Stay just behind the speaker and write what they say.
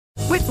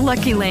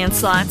Lucky Land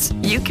Slots,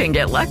 you can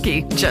get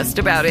lucky just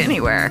about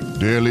anywhere.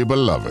 Dearly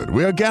beloved,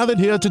 we are gathered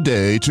here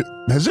today to...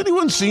 Has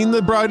anyone seen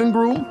the bride and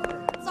groom?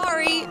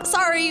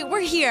 Sorry, we're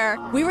here.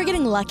 We were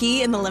getting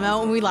lucky in the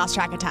limo and we lost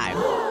track of time.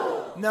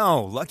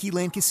 No, Lucky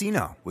Land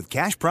Casino, with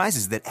cash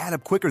prizes that add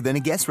up quicker than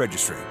a guest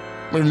registry.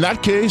 In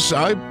that case,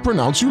 I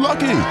pronounce you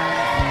lucky.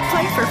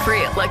 Play for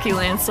free at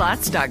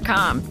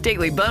LuckyLandSlots.com.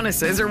 Daily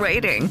bonuses are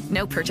waiting.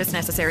 No purchase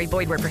necessary.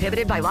 Void where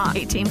prohibited by law.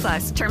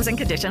 18+. Terms and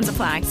conditions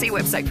apply. See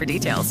website for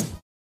details.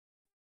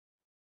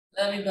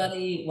 Hello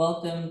everybody,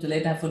 welcome to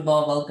Late Night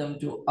Football. Welcome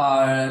to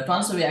our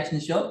transfer reaction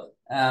show.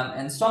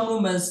 And strong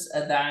rumors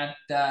that,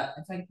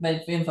 in fact,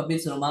 my friend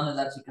Fabrizio Romano has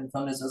actually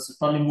confirmed this. It's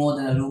probably more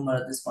than a rumor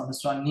at this point, but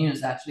strong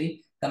news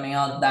actually coming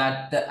out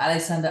that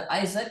Alexander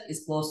ISAK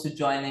is close to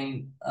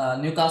joining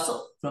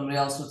Newcastle from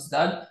Real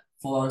Sociedad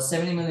for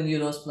 70 million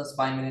euros plus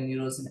 5 million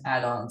euros in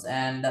add-ons.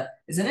 And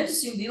it's an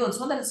interesting deal. It's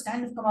one that has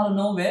kind of come out of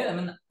nowhere.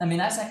 I mean,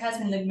 ISAK has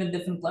been linked with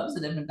different clubs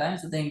at different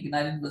times. I think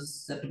United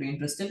was said to be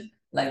interested,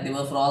 like they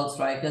were for all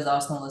strikers.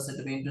 Arsenal was said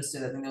to be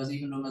interested. I think there was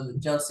even rumors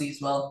with Chelsea as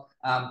well.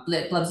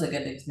 Clubs are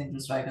getting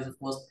linked strikers, of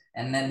course,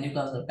 and then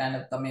Newcastle have kind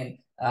of come in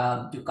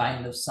to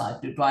kind of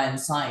try and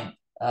sign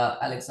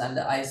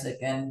Alexander ISAK.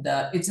 And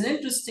it's an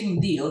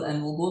interesting deal,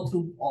 and we'll go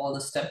through all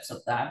the steps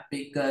of that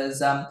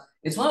because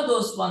it's one of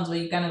those ones where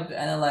you kind of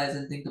analyze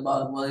and think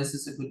about, well, is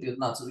this a good deal or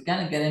not? So we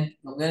kind of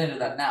we'll get into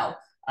that now.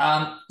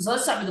 So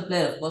let's start with the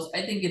player, of course.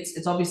 I think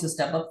it's obviously a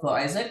step up for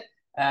ISAK.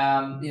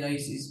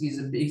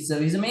 He's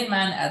a main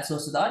man at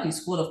Sociedad. He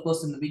scored, of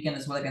course, in the weekend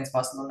as well against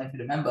Barcelona, if you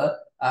remember.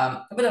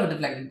 A bit of a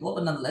deflected goal,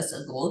 but nonetheless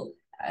a goal.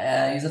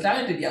 He's a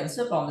talented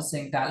youngster,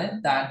 promising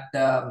talent that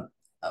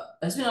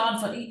has been around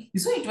for.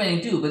 He's only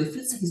 22, but it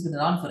feels like he's been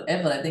around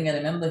forever. I think I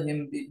remember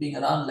him being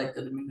around like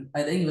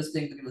I think he was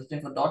playing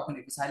for Dortmund.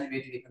 He was highly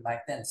rated even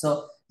back then.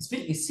 So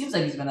it seems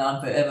like he's been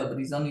around forever, but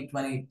he's only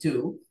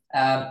 22.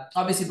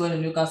 Obviously, going to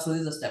Newcastle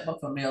is a step up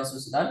from Real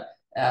Sociedad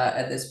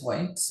at this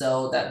point.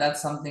 So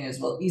that's something as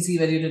well. Is he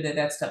ready to take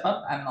that step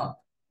up?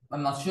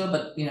 I'm not sure,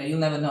 but you'll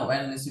never know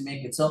unless you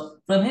make it. So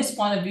from his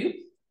point of view,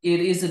 it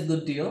is a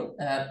good deal.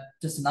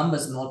 Just the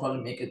numbers will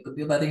probably make it a good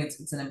deal, but I think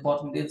it's an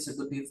important deal. It's a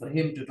good deal for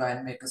him to try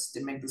and make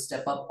the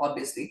step up.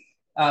 Obviously,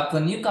 for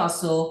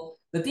Newcastle,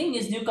 the thing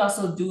is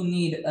Newcastle do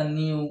need a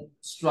new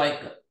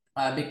striker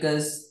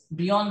because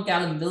beyond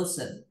Callum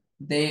Wilson,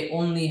 they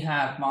only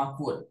have Mark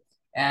Wood.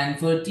 And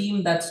for a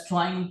team that's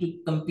trying to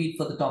compete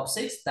for the top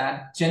six,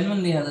 that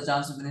genuinely has a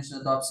chance to finish in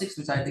the top six,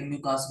 which I think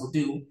Newcastle will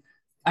do,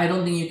 I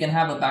don't think you can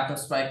have a backup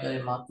striker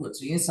in Mark Wood.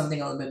 So you need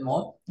something a little bit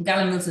more.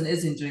 Callum Wilson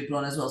is injury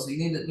prone as well, so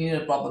you need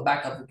a proper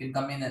backup who can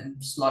come in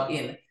and slot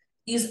in.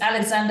 Is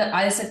Alexander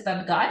ISAK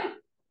that guy?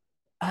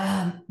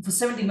 For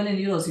 70 million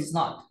euros, he's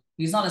not.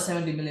 He's not a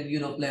 70 million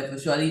euro player for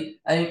sure. He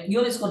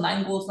only scored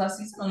 9 goals last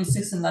season, only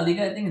 6 in La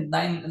Liga. I think it's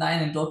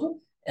nine in total.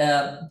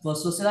 For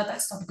Sociedad,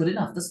 that's not good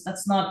enough.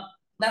 That's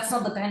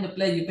not the kind of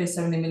player you pay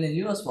 70 million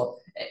euros for.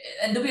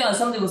 And to be honest,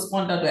 somebody was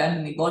pointed out to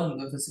Anthony Gordon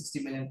go for 60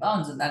 million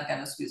pounds, and that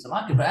kind of squeeze the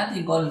market. But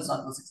Anthony Gordon's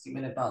not for 60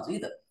 million pounds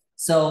either.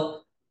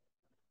 So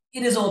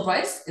it is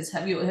overpriced. It's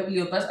heavily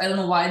overpriced. I don't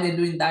know why they're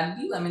doing that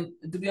deal. I mean,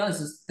 to be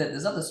honest,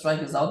 there's other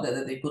strikers out there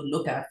that they could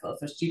look at for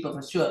cheaper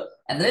for sure.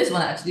 And there is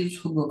one actually,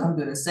 which we'll come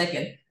to in a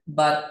second.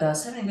 But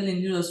 70 million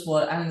euros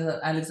for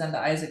Alexander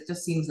ISAK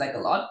just seems like a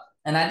lot.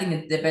 And I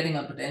think they're betting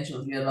on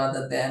potential here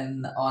rather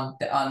than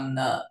on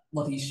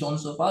what he's shown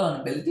so far on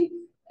ability.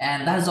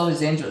 And that's always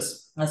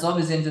dangerous. That's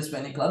always dangerous for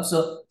any club.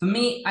 So for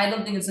me, I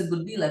don't think it's a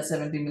good deal at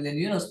 70 million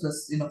euros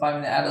plus 5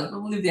 million add-ons.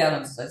 But we'll leave the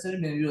add-ons aside.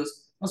 70 million euros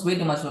was way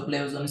too much for a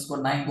player who's only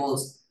scored 9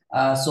 goals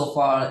so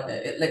far.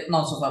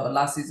 Not so far, but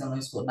last season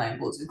only scored 9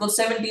 goals. He scored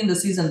 17 the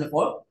season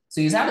before.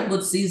 So he's had a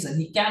good season.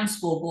 He can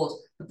score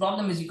goals. The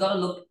problem is you got to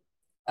look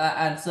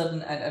at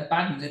certain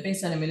patterns. You're paying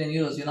 70 million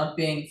euros. You're not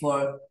paying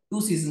for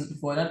 2 seasons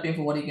before. You're not paying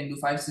for what he can do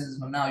 5 seasons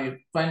from now. You're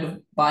trying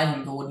to buy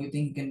him for what you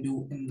think he can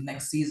do in the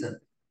next season.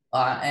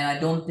 And I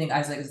don't think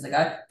ISAK is the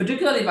guy,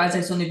 particularly if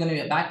ISAK's only going to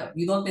be a backup.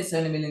 You don't pay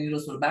 70 million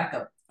euros for a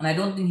backup. And I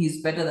don't think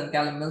he's better than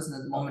Callum Wilson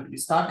at the moment to be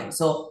starting.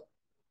 So,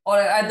 or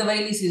at the very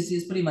least,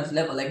 he's pretty much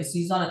level. Like,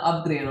 he's not an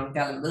upgrade on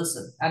Callum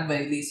Wilson. At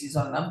very least, he's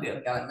not an upgrade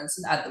on Callum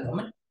Wilson at the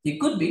moment. He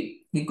could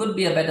be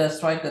a better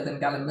striker than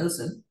Callum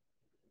Wilson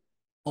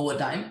over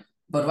time.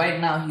 But right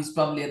now, he's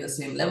probably at the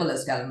same level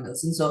as Callum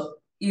Wilson. So,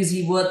 is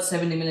he worth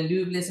 70 million? Do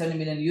you play 70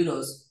 million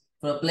euros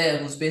for a player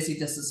who's basically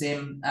just the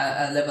same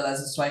level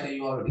as a striker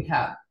you already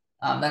have?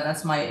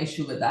 That's my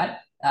issue with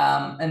that.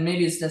 And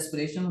maybe it's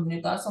desperation from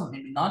Newcastle,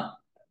 maybe not.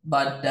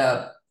 But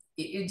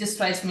it just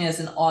strikes me as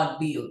an odd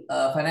deal.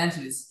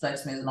 Financially, it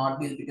strikes me as an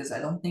odd deal because I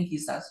don't think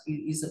he's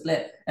a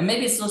player. And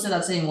maybe it's also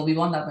that saying, well, we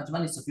want that much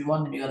money, so if we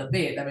want him, you got to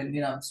pay it. I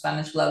mean,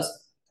 Spanish clubs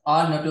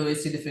are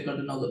notoriously difficult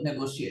to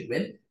negotiate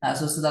with.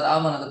 So that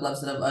are one of the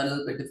clubs that are a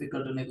little bit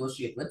difficult to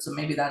negotiate with. So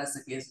maybe that is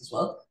the case as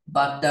well.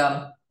 But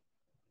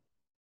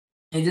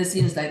it just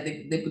seems like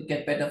they could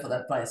get better for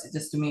that price. It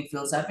just, to me, it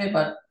feels that way.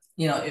 But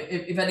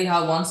if Eddie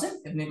Howe wants him,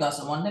 if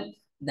Newcastle want him,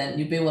 then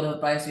you pay whatever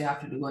price you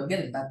have to go and get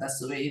it. That's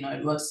the way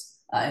it works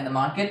in the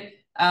market.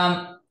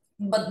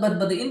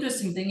 but the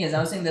interesting thing is,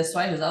 I was saying there's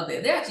strikers out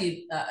there. They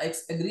actually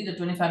agreed a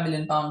 £25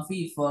 million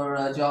fee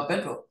for Joao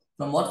Pedro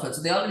from Watford.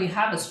 So they already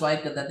have a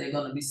striker that they're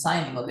going to be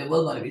signing, or they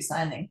were going to be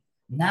signing.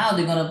 Now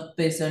they're going to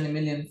pay 70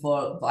 million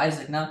for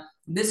ISAK. Now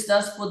this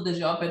does put the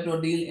Joao Pedro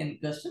deal in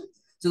question.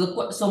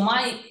 So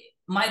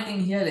my thing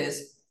here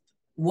is,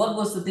 what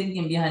was the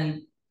thinking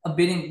behind a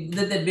bidding?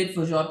 Did they bid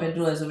for Joao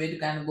Pedro as a way to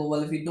kind of go,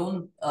 well, if we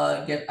don't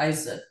get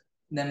ISAK,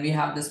 then we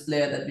have this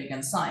player that we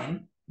can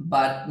sign.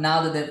 But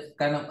now that they've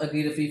kind of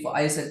agreed a fee for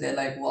ISAK, they're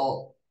like,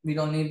 well, we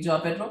don't need Joao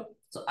Pedro.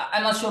 So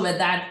I'm not sure where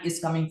that is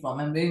coming from.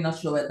 I'm really not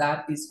sure where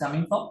that is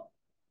coming from.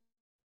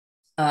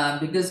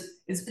 Because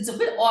it's a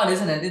bit odd,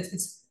 isn't it?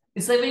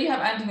 It's like when you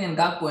have Anthony and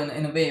Gakpo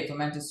in a way for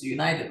Manchester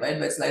United, right?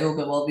 Where it's like,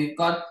 okay, well, we've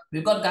got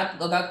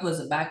Gakpo as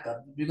a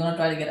backup. We're gonna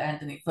try to get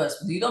Anthony first.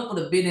 But you don't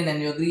put a bid in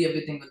and you agree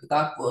everything with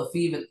Gakpo, a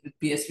fee with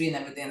PSV and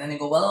everything, and then you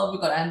go, well, oh, we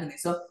got Anthony.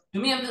 So to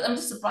me, I'm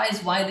just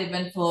surprised why they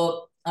went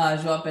for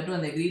Joao Pedro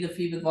and they agreed a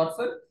fee with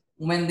Watford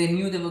when they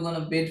knew they were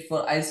gonna bid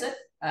for ISAK.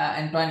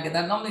 And try and get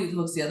that. Normally it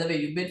looks the other way.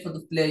 You bid for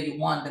the player you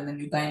want, and then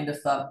you kind of,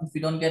 if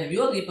you don't get him,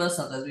 you agree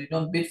personal, you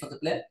don't bid for the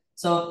player.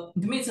 So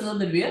to me, it's a little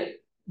bit weird,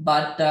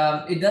 but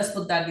it does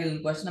put that deal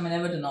in question. I mean,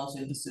 Everton also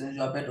interested in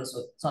Joao Pedro,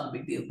 so it's not a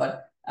big deal.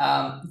 But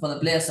for the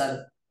player side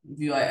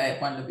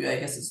point of view, I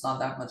guess it's not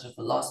that much of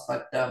a loss.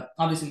 But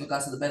obviously,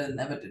 Newcastle is better than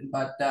Everton,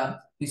 but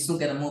he still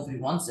get a move if he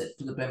wants it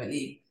to the Premier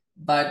League.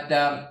 But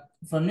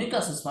from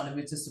Newcastle's point of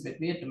view, it's just a bit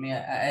weird to me.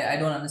 I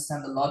don't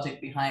understand the logic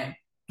behind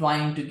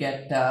trying to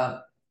get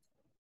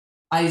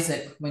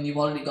ISAK when you've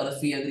already got a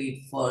fee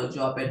agreed for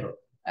Joao Pedro.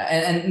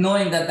 And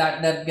knowing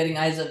that getting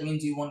ISAK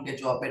means you won't get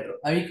Joao Pedro.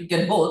 I mean, you could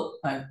get both,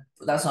 and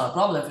that's not a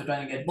problem if you're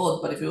trying to get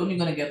both. But if you're only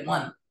going to get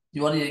one,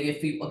 you already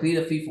agreed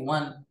a fee for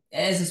one.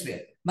 It's just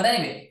weird. But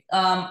anyway,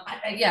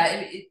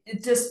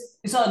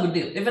 it's not a good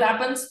deal. If it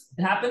happens,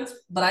 it happens.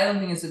 But I don't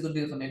think it's a good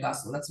deal for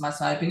Newcastle. That's my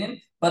opinion.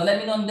 But let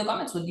me know in the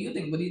comments. What do you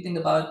think? What do you think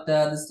about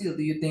this deal?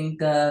 Do you think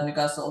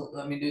Newcastle?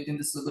 I mean, do you think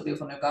this is a good deal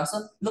for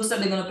Newcastle? Looks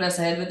like they're going to press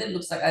ahead with it.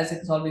 Looks like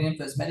ISAK is already in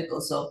for his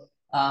medical. So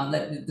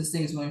this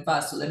thing is moving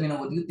fast. So let me know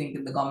what you think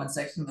in the comment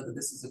section, whether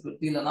this is a good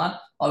deal or not.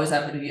 Always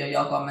happy to hear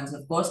your comments,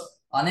 of course,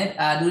 on it.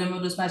 Do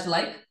remember to smash a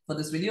like for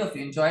this video if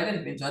you enjoyed it,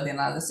 if you enjoyed the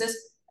analysis,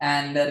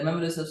 and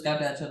remember to subscribe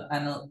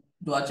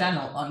to our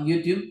channel on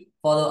YouTube.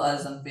 Follow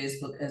us on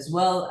Facebook as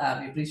well.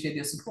 We appreciate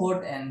your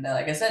support, and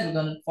like I said, we're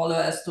going to follow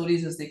our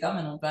stories as they come,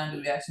 and we'll try and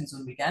do reactions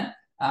when we can.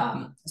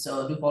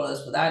 So do follow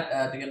us for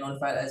that to get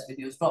notified as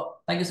videos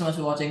drop. Thank you so much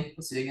for watching.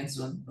 We'll see you again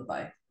soon.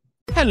 Bye-bye.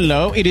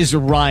 Hello, it is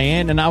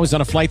Ryan, and I was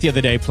on a flight the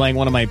other day playing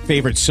one of my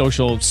favorite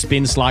social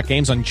spin slot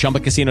games on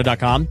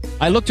ChumbaCasino.com.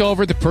 I looked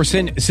over at the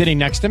person sitting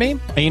next to me,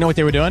 and you know what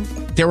they were doing?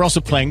 They were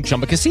also playing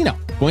Chumba Casino.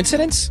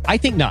 Coincidence? I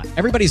think not.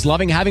 Everybody's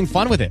loving having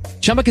fun with it.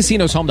 Chumba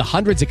Casino is home to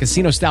hundreds of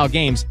casino-style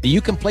games that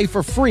you can play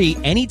for free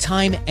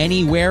anytime,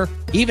 anywhere,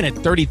 even at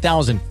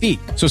 30,000 feet.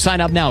 So sign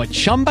up now at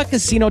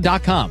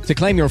ChumbaCasino.com to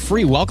claim your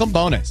free welcome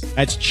bonus.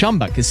 That's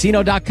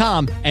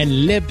ChumbaCasino.com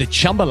and live the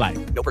Chumba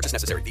life. No purchase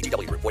necessary.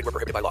 VGW. Void where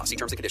prohibited by law. See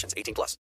terms and conditions. 18+.